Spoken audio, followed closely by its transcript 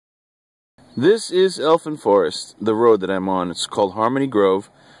This is Elfin Forest, the road that I'm on. It's called Harmony Grove.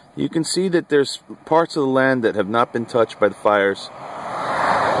 You can see that there's parts of the land that have not been touched by the fires.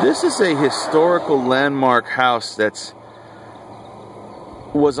 This is a historical landmark house that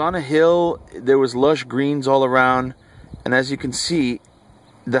was on a hill. There was lush greens all around, and as you can see,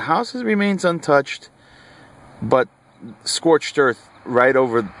 the house remains untouched, but scorched earth right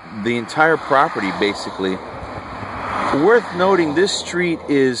over the entire property, basically. Worth noting, this street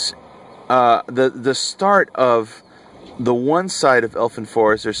is the start of the one side of Elfin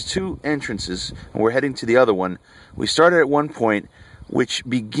Forest. There's two entrances, and we're heading to the other one. We started at one point, which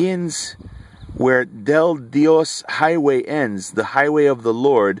begins where Del Dios Highway ends, the Highway of the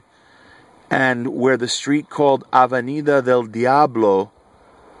Lord, and where the street called Avenida del Diablo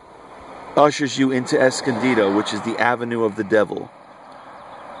ushers you into Escondido, which is the Avenue of the Devil.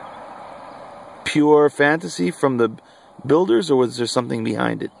 Pure fantasy from the builders, or was there something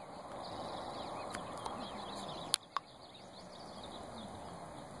behind it?